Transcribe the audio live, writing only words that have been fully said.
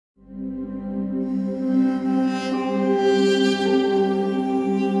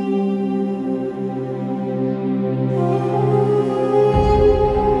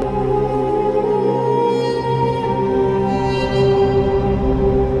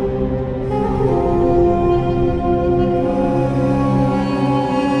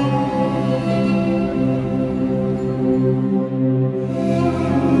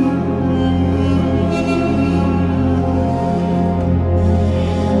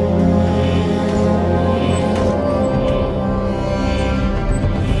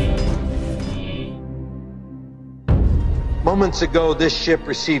Moments ago, this ship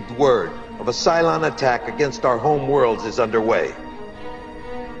received word of a Cylon attack against our home worlds is underway.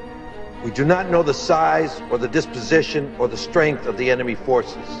 We do not know the size or the disposition or the strength of the enemy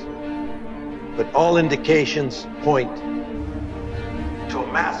forces, but all indications point to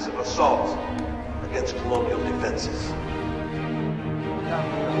a massive assault against colonial defenses.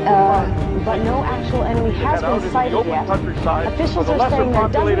 But no actual enemy has been sighted yet. Officials are saying there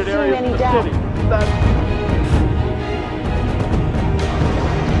doesn't seem any doubt.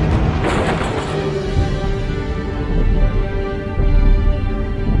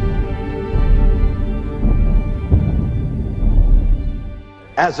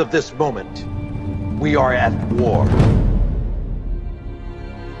 As of this moment, we are at war.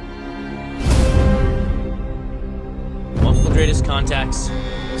 Multiple greatest contacts,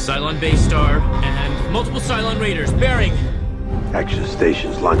 Cylon base star, and multiple Cylon raiders bearing. Action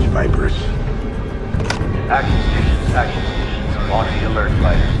stations, launch Vipers. Action stations, launch the alert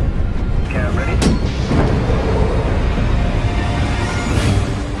fighters. Cam ready?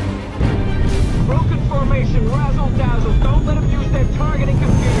 Broken formation, razzle-dazzle. Don't let them use their targeting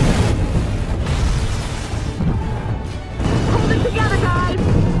computer. Hold it together, guys!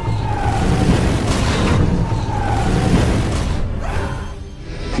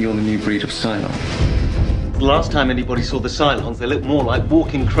 You're the new breed of Cylon. The last time anybody saw the Cylons, they looked more like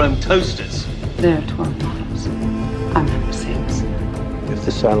walking chrome toasters. There are 12 models. I'm number 6. If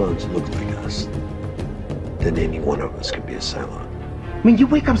the Cylons look like us, then any one of us could be a Cylon. I mean, you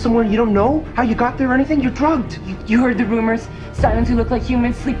wake up somewhere you don't know how you got there or anything, you're drugged. You heard the rumors? Cylons who look like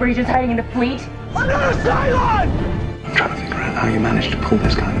humans, sleeper agents hiding in the fleet? Another Cylon! I'm trying to figure out how you managed to pull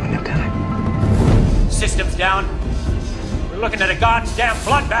this kind of an attack. Systems down. We're looking at a goddamn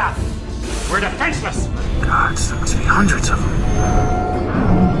bloodbath. We're defenseless. God, there must be hundreds of them.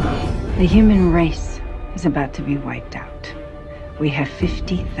 The human race is about to be wiped out. We have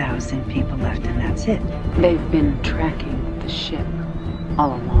 50,000 people left, and that's it. They've been tracking the ship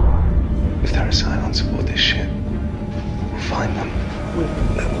all along. If there are Cylons aboard this ship, we'll find them.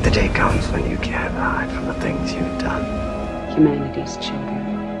 The day comes when you can't hide from the things you've done. Humanity's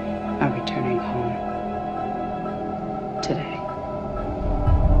children are returning home today.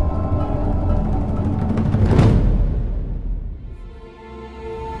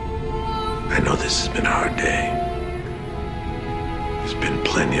 I know this has been a hard day. There's been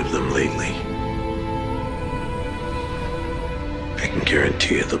plenty of them lately. I can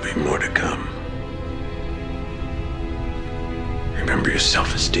guarantee you there'll be more to come. Remember your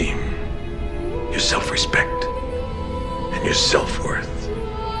self-esteem, your self-respect, and your self-worth.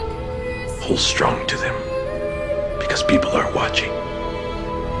 Hold strong to them, because people are watching.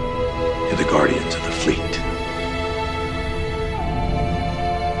 You're the guardians of the fleet.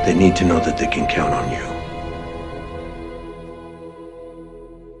 They need to know that they can count on you.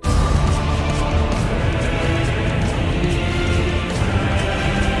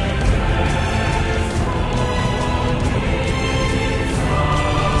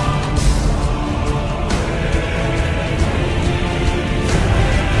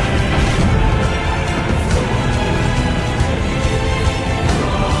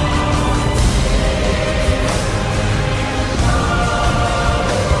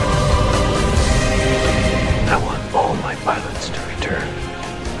 Pilots to return.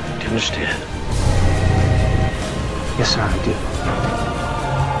 Do you understand? Yes, sir, I do.